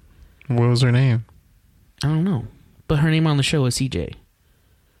CJ. What was her name? I don't know. But her name on the show was CJ.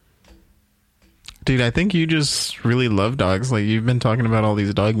 Dude, I think you just really love dogs. Like, you've been talking about all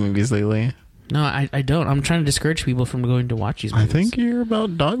these dog movies lately. No, I don't. I'm trying to discourage people from going to watch these movies. I think you're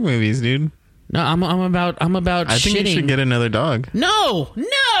about dog movies, dude. No, I'm about I think shitting. you should get another dog. No!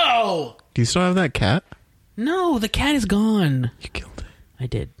 Do you still have that cat? No, the cat is gone. You killed it. I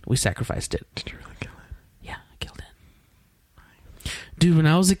did. We sacrificed it. Did you really kill it? Yeah, I killed it. Dude, when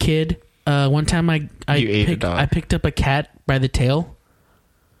I was a kid, one time I picked up a cat by the tail,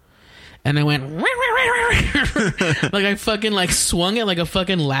 and I went like I fucking like swung it like a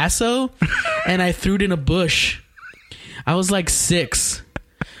fucking lasso, and I threw it in a bush. I was like 6.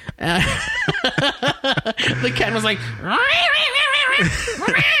 The cat was like,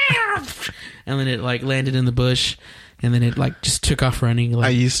 and then it like landed in the bush, and then it like just took off running. Like, I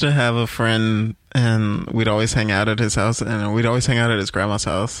used to have a friend, and we'd always hang out at his house, and we'd always hang out at his grandma's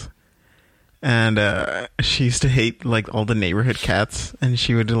house. And she used to hate like all the neighborhood cats, and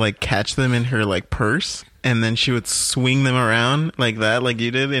she would like catch them in her like purse, and then she would swing them around like that, like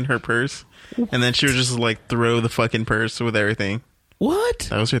you did in her purse, and then she would just like throw the fucking purse with everything. What?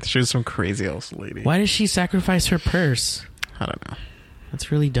 She was some crazy ass lady. Why did she sacrifice her purse? I don't know.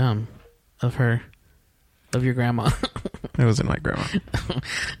 That's really dumb of her. Of your grandma. It wasn't my grandma.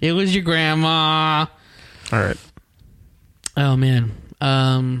 It was your grandma. All right. Oh, man.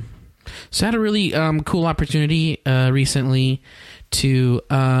 So I had a really cool opportunity recently to...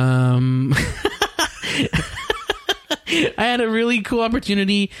 I had a really cool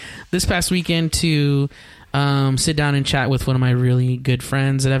opportunity this past weekend to sit down and chat with one of my really good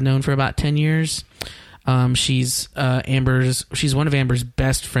friends that I've known for about 10 years. She's one of Amber's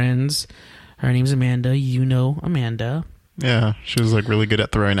best friends. Her name's Amanda. You know Amanda. Yeah, she was like really good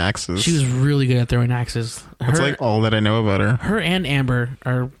at throwing axes. She was really good at throwing axes. That's like all that I know about her. Her and Amber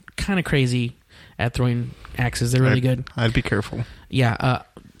are kind of crazy at throwing axes. They're really good. I'd be careful. Yeah, I'm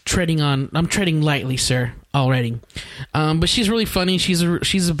treading lightly, sir, already. But she's really funny. She's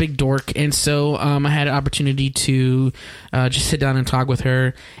a big dork, and so I had an opportunity to just sit down and talk with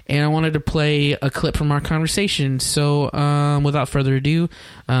her, and I wanted to play a clip from our conversation. So without further ado,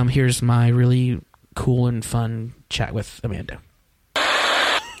 here's my really cool and fun chat with Amanda.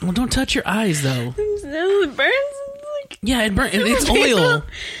 Well, don't touch your eyes, though. It burns. Yeah, it burns. It's oil.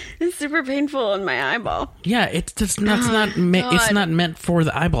 It's super painful in my eyeball. Yeah, it's not meant for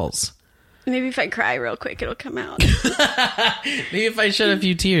the eyeballs. Maybe if I cry real quick, it'll come out. Maybe if I shed a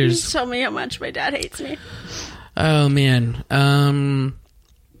few tears. Just tell me how much my dad hates me. Oh man. Oh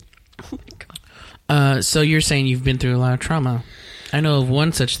my god. So you're saying you've been through a lot of trauma. I know of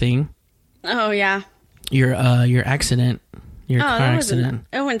one such thing. Oh yeah. Your accident. Your car accident.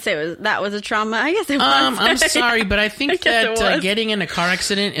 I wouldn't say that was a trauma. I guess it was. I'm sorry, but I think that getting in a car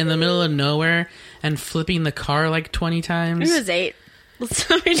accident in the middle of nowhere and flipping the car like 20 times. It was 8.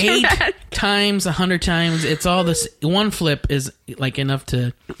 8 times, 100 times. It's all this. One flip is like enough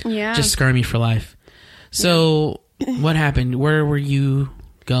to just scar me for life. So what happened? Where were you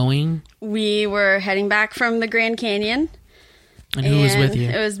going? We were heading back from the Grand Canyon. And who was with you?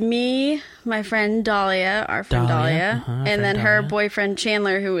 It was me, my friend Dahlia, our friend Dahlia, and then her boyfriend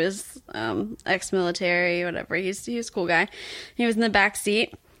Chandler, who was ex-military, whatever. He's a cool guy. He was in the back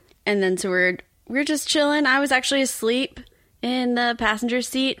seat, and then so we're just chilling. I was actually asleep in the passenger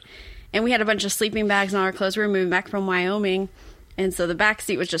seat, and we had a bunch of sleeping bags and all our clothes. We were moving back from Wyoming, and so the back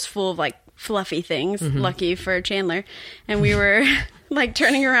seat was just full of like fluffy things, lucky for Chandler. And we were like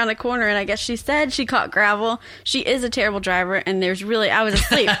turning around a corner, and I guess she said she caught gravel. She is a terrible driver, and I was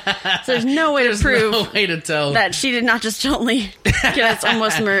asleep. So there's no way to prove tell that she did not just totally get us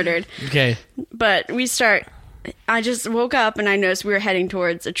almost murdered. Okay. But I just woke up and I noticed we were heading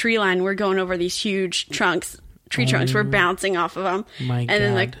towards a tree line. We're going over these huge tree trunks. We're bouncing off of them. My God. And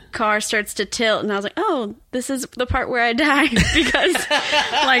then the car starts to tilt, and I was like, oh, this is the part where I die. Because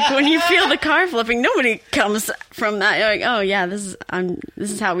like when you feel the car flipping, nobody comes from that. You're like, oh yeah, this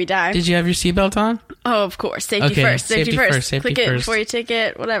is how we die. Did you have your seatbelt on? Oh, of course. Safety first. Safety first. Safety Click first. it before you take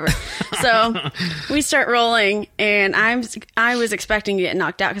it, whatever. So we start rolling, and I was expecting to get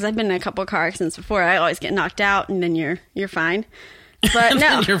knocked out because I've been in a couple of car accidents before. I always get knocked out, and then you're fine. But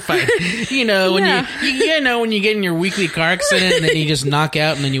no, you're fine. You know when when you get in your weekly car accident and then you just knock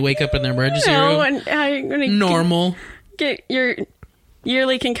out and then you wake up in the emergency room. When normal. Get your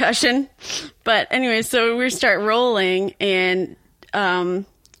yearly concussion. But anyway, so we start rolling, and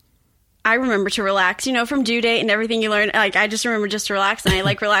I remember to relax, from due date and everything you learn. Like, I just remember just to relax, and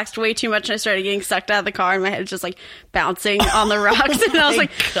I relaxed way too much, and I started getting sucked out of the car, and my head was just bouncing on the rocks. And I was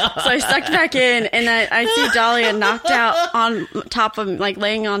so I sucked back in, and I see Dahlia knocked out on top of me,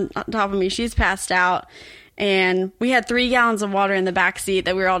 laying on top of me. She's passed out, and we had 3 gallons of water in the back seat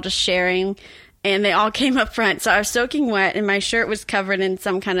that we were all just sharing, and they all came up front. So I was soaking wet, and my shirt was covered in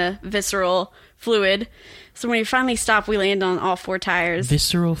some kind of visceral fluid. So when we finally stopped, we landed on all 4 tires.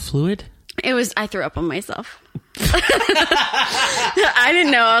 Visceral fluid? I threw up on myself. I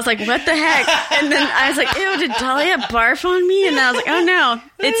didn't know. I was like, what the heck? And then I was like, ew, did Dahlia barf on me? And then I was like, oh no,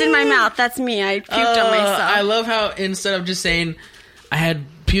 it's in my mouth. That's me. I puked on myself. I love how instead of just saying I had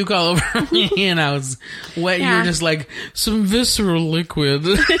puke all over me and I was wet, you were just like, some visceral liquid.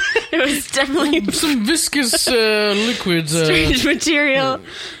 It was definitely some viscous liquid. Strange material.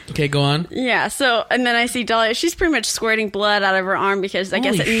 Okay, go on. Yeah, so, and then I see Dahlia, she's pretty much squirting blood out of her arm because I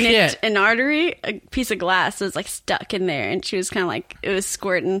guess it nicked an artery. A piece of glass was stuck in there, and she was kind of it was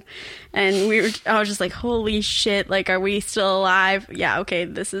squirting. And I was just like, holy shit, are we still alive? Yeah, okay,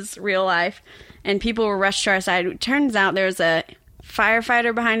 this is real life. And people were rushed to our side. It turns out there was a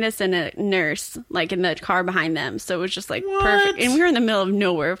firefighter behind us and a nurse in the car behind them, so it was just perfect. And we were in the middle of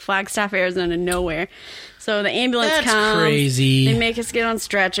nowhere, Flagstaff, Arizona, nowhere. So the ambulance comes. Crazy. They make us get on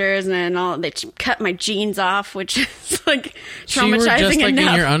stretchers, and then they cut my jeans off, which is traumatizing so you were just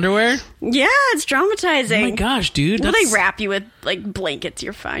enough. In your underwear? Yeah, it's traumatizing. Oh my gosh, dude! Well, they wrap you with blankets.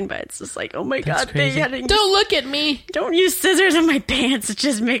 You're fine, but it's just oh my god, don't look at me! Don't use scissors in my pants. It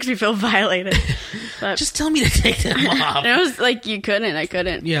just makes me feel violated. But just tell me to take them off. It was you couldn't. I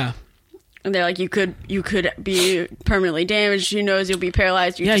couldn't. Yeah. And they're you could be permanently damaged. Who knows? You'll be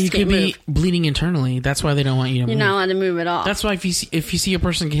paralyzed. You could be bleeding internally. That's why they don't want you to move. You're not allowed to move at all. That's why if you see a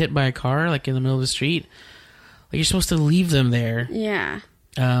person get hit by a car in the middle of the street, you're supposed to leave them there. Yeah.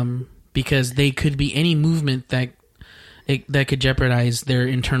 Because they could be any movement that could jeopardize their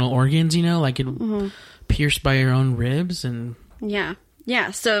internal organs. Pierced by your own ribs and. Yeah.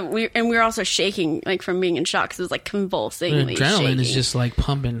 Yeah, so we were also shaking from being in shock because it was convulsingly the adrenaline shaking. is just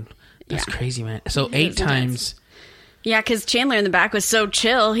pumping. That's crazy, man. So 8 times. Yeah, because Chandler in the back was so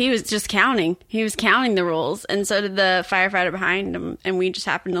chill. He was just counting. He was counting the rolls, and so did the firefighter behind him. And we just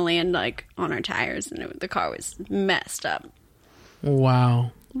happened to land on our tires, and the car was messed up.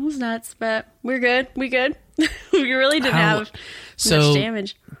 Wow, it was nuts, but we're good. We good. We really didn't have much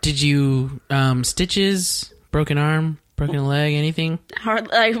damage. Did you stitches, broken arm, broken leg, anything?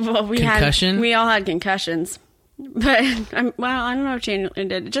 Concussion? We all had concussions. But, I don't know if Chandler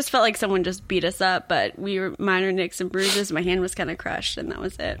did. It just felt like someone just beat us up, but we were minor nicks and bruises. My hand was kind of crushed, and that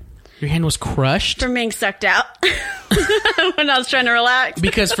was it. Your hand was crushed? From being sucked out when I was trying to relax.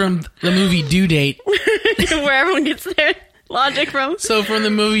 Because from the movie Due Date. Where everyone gets their logic from. So from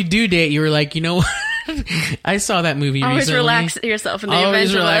the movie Due Date, you were like, you know what? I saw that movie recently. Always relax yourself in the event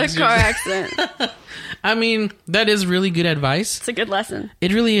of a car accident. I mean, that is really good advice. It's a good lesson.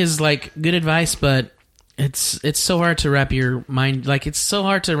 It really is good advice, but it's so hard to wrap your mind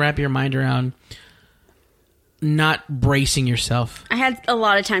around not bracing yourself. I had a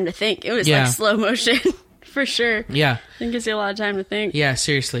lot of time to think. It was slow motion for sure. Yeah. It gives you a lot of time to think. Yeah,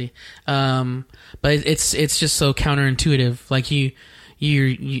 seriously. But it's just so counterintuitive.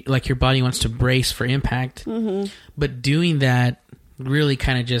 You your body wants to brace for impact, but doing that really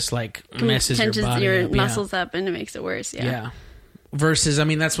kind of just messes your body your up. muscles up, and it makes it worse. Yeah. Versus,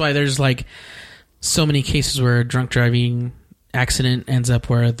 that's why there's so many cases where a drunk driving accident ends up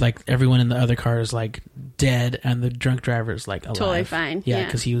where everyone in the other car is dead and the drunk driver is alive. Totally fine. Yeah,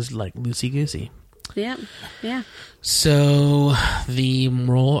 because he was loosey goosey. Yeah. So the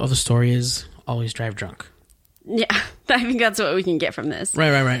moral of the story is always drive drunk. Yeah, I think that's what we can get from this.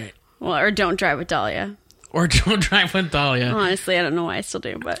 Right. Well, or don't drive with Dahlia. Honestly, I don't know why I still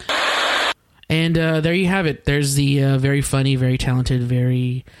do, but... And there you have it. There's the very funny, very talented,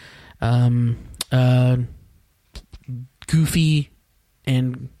 very goofy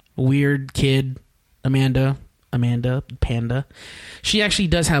and weird kid, Amanda Panda. She actually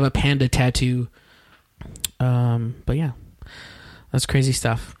does have a panda tattoo. But yeah, that's crazy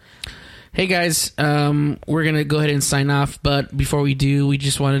stuff. Hey guys, we're going to go ahead and sign off, but before we do, we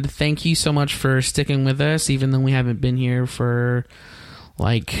just wanted to thank you so much for sticking with us, even though we haven't been here for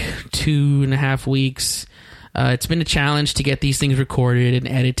like 2.5 weeks. It's been a challenge to get these things recorded and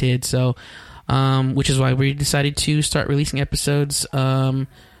edited, so which is why we decided to start releasing episodes on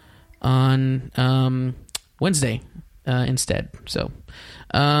Wednesday instead. So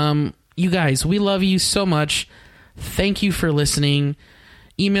you guys, we love you so much. Thank you for listening.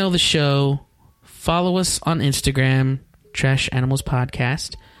 Email the show. Follow us on Instagram, Trash Animals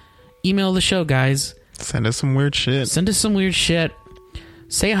Podcast. Email the show, guys. Send us some weird shit.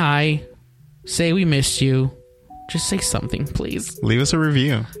 Say hi. Say we missed you. Just say something, please. Leave us a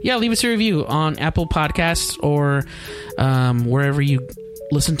review. Yeah, leave us a review on Apple Podcasts or wherever you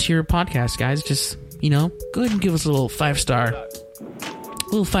listen to your podcast, guys. Just, go ahead and give us a little 5-star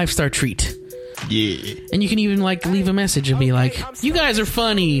treat. Yeah. And you can even leave a message and be like, you guys are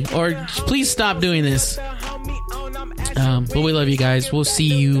funny, or please stop doing this. But we love you guys. We'll see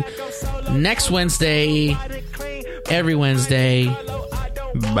you next Wednesday, every Wednesday.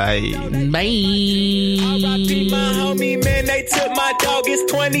 Bye. My homie, man, they took my dog.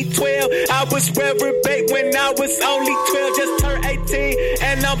 It's 2012. I was reprobate when I was only 12. Just turned 18,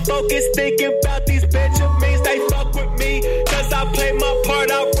 and I'm focused thinking about these Benjamins. They fuck with me, cause I play my part.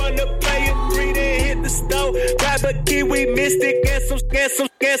 I run the play and breathe and hit the stove. Grab a kiwi mystic and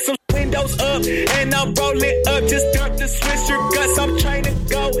some windows up, and I'm rolling up. Just dump the Swisher guts. I'm trying to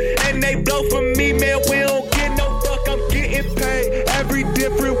go, and they blow for me, man. We don't get no fuck. I'm getting paid every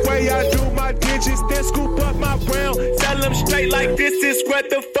different way. I do my digits, then scoop up my brown. Sell them straight like this is what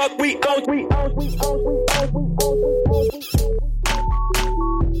the fuck we own.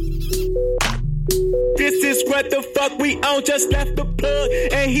 This is what the fuck we own. Just left the plug,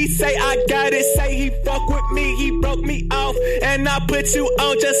 and he say I got it. Say he fuck with me, he broke me off, and I put you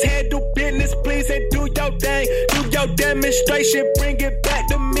on. Just handle business, please, and do your thing. Do your demonstration, bring it back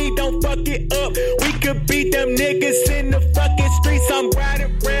to me. Don't fuck it up. We could beat them niggas in the fucking streets. I'm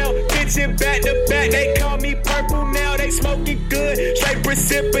riding around, bitching back to back. They call me purple now. They smoking good, straight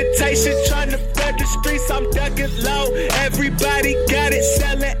precipitation, trying to flood the streets. I'm ducking low. Everybody got it,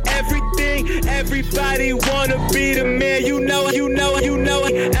 selling everything. Everybody wanna be the man, you know.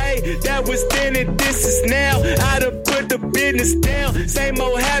 Hey, that was then and this is now. I done put the business down. Same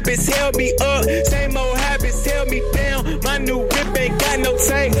old habits held me up, same old habits held me down. My new whip ain't got no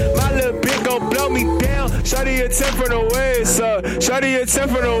tank. My little bitch gon' blow me down. Shawty a 10 from the waist, shawty a 10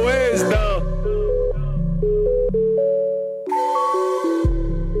 from the waist, though.